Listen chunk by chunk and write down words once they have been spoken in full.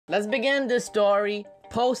Let's begin this story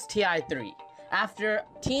post TI3 after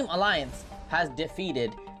Team Alliance has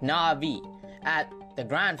defeated Navi at the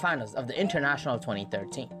grand finals of the International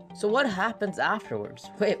 2013. So what happens afterwards?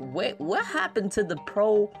 Wait, what happened to the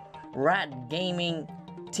Pro Rat Gaming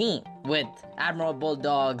team with Admiral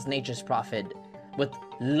Bulldogs, Nature's Prophet, with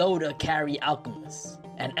Loda Carry Alchemist,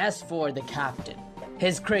 and S4 the captain,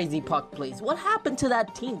 his crazy puck plays? What happened to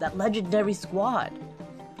that team, that legendary squad?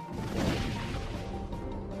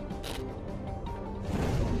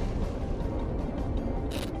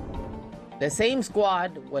 The same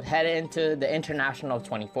squad would head into the International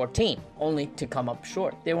 2014, only to come up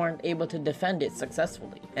short. They weren't able to defend it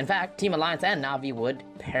successfully. In fact, Team Alliance and Navi would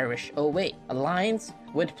perish away. Alliance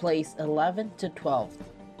would place 11th to 12th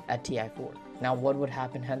at TI4. Now what would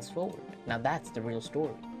happen henceforward? Now that's the real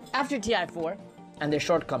story. After TI4 and their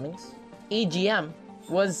shortcomings, EGM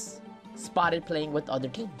was spotted playing with other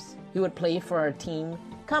teams. He would play for a team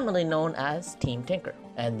commonly known as Team Tinker.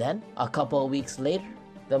 And then, a couple of weeks later,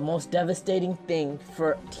 the most devastating thing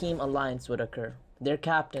for Team Alliance would occur. Their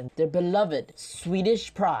captain, their beloved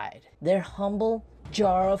Swedish pride, their humble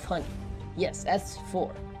jar of honey, yes,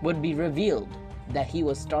 S4, would be revealed that he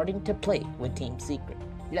was starting to play with Team Secret.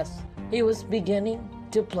 Yes, he was beginning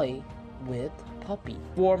to play with Puppy.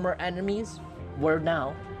 Former enemies were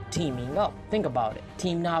now teaming up. Think about it.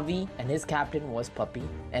 Team Navi and his captain was Puppy,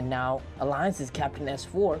 and now Alliance's captain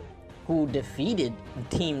S4, who defeated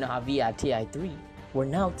Team Navi at TI3, were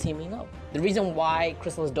now teaming up. The reason why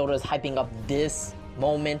Crystalis Dota is hyping up this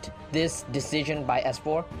moment, this decision by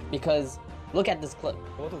S4, because look at this clip.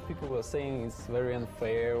 A lot of people were saying it's very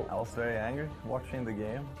unfair. I was very angry watching the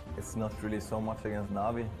game. It's not really so much against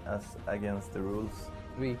Navi as against the rules.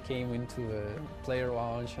 We came into a player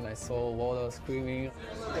lounge and I saw Water screaming.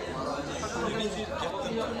 You need to get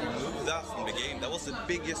them to remove that from the game. That was the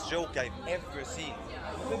biggest joke I've ever seen.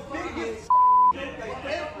 The biggest I've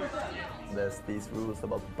ever seen. There's these rules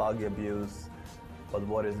about bug abuse, but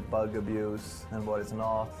what is bug abuse and what is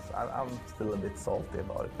not. I'm still a bit salty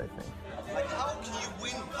about it, I think. Like, how can you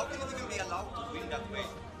win? How can you even be allowed to win that way?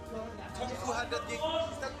 Tomko had that game.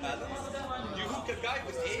 Is that balance? You hook a guy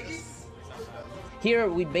with Aegis? Here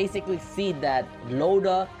we basically see that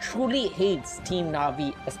Loda truly hates Team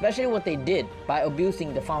Navi, especially what they did by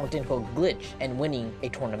abusing the Fountain Hook glitch and winning a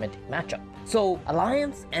tournament matchup. So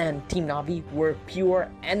Alliance and Team Navi were pure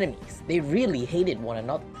enemies. They really hated one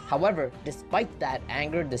another. However, despite that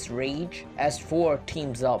anger, this rage, S4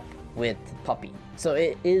 teams up with Puppy. So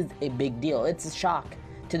it is a big deal. It's a shock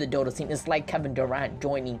to the Dota scene. It's like Kevin Durant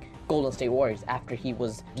joining Golden State Warriors after he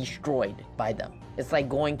was destroyed by them. It's like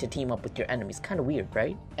going to team up with your enemies. Kind of weird,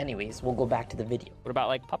 right? Anyways, we'll go back to the video. What about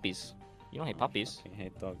like puppies? You don't hate puppies. I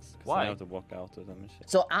hate dogs. Why? I have to walk out with them and shit.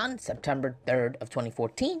 So on September 3rd of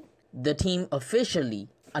 2014, the team officially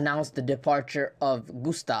announced the departure of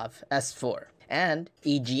Gustav S4 and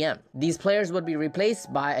EGM. These players would be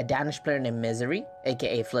replaced by a Danish player named Misery,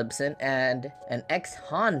 aka Flipson, and an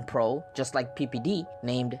ex-Han pro, just like PPD,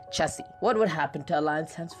 named Chessie. What would happen to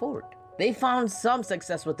Alliance henceforward? They found some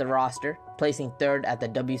success with the roster, placing 3rd at the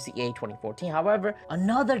WCA 2014. However,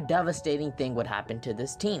 another devastating thing would happen to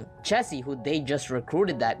this team. Chessie, who they just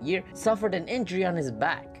recruited that year, suffered an injury on his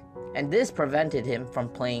back, and this prevented him from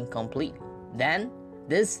playing completely. Then,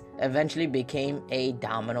 this eventually became a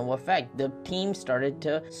domino effect. The team started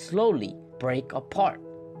to slowly break apart.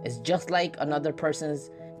 It's just like another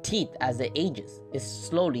person's teeth as it ages. It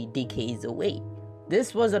slowly decays away.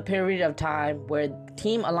 This was a period of time where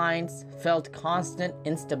Team Alliance felt constant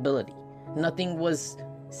instability. Nothing was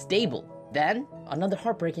stable. Then, another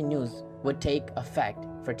heartbreaking news would take effect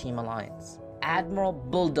for Team Alliance. Admiral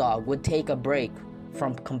Bulldog would take a break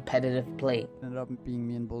from competitive play. Ended up being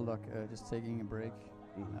me and Bulldog just taking a break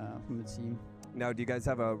from the team. Now, do you guys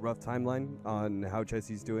have a rough timeline on how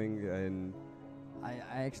Chessie's doing? And I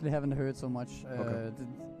actually haven't heard so much. Okay.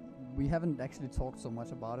 We haven't actually talked so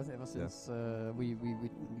much about it ever since we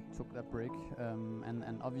took that break.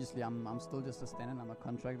 And obviously I'm still just a stand-in. I'm a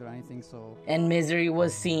contract or anything, so... And Misery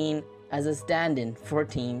was seen as a stand-in for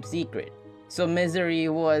Team Secret. So Misery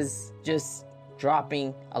was just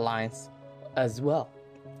dropping Alliance as well.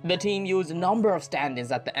 The team used a number of stand-ins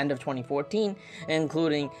at the end of 2014,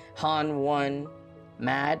 including Han1,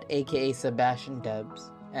 Mad, aka Sebastian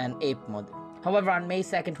Debs, and Ape Mother. However, on May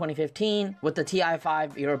 2nd, 2015, with the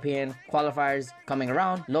TI5 European qualifiers coming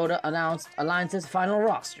around, Loda announced Alliance's final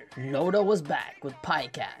roster. Loda was back with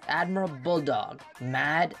Pycat, Admiral Bulldog,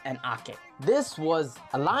 Mad, and Ake. This was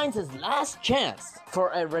Alliance's last chance for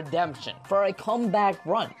a redemption, for a comeback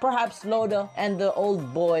run. Perhaps Loda and the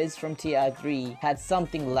old boys from TI3 had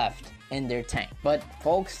something left in their tank. But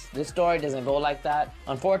folks, this story doesn't go like that.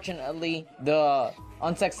 Unfortunately, the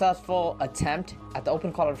unsuccessful attempt at the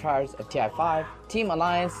open qualifiers of TI5, Team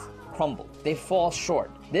Alliance crumbled. They fall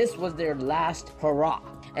short. This was their last hurrah.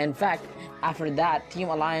 In fact, after that, Team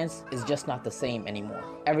Alliance is just not the same anymore.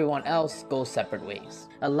 Everyone else goes separate ways.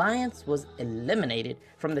 Alliance was eliminated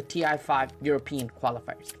from the TI5 European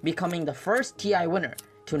qualifiers, becoming the first TI winner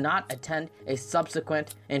to not attend a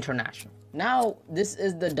subsequent international. Now, this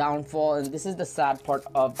is the downfall and this is the sad part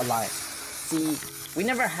of Alliance. See, we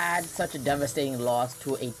never had such a devastating loss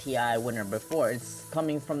to a TI winner before. It's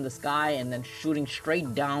coming from the sky and then shooting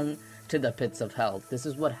straight down to the pits of hell. This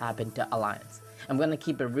is what happened to Alliance. I'm gonna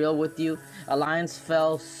keep it real with you. Alliance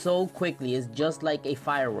fell so quickly. It's just like a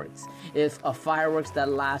fireworks. It's a fireworks that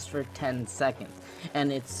lasts for 10 seconds.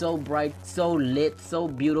 And it's so bright, so lit, so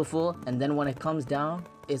beautiful. And then when it comes down,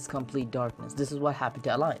 it's complete darkness. This is what happened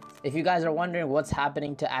to Alliance. If you guys are wondering what's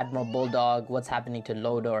happening to Admiral Bulldog, what's happening to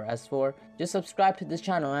Loda or S4, just subscribe to this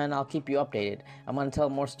channel and I'll keep you updated. I'm gonna tell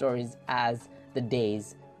more stories as the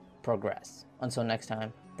days progress. Until next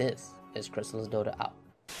time, this is Crystalis Dota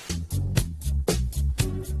out.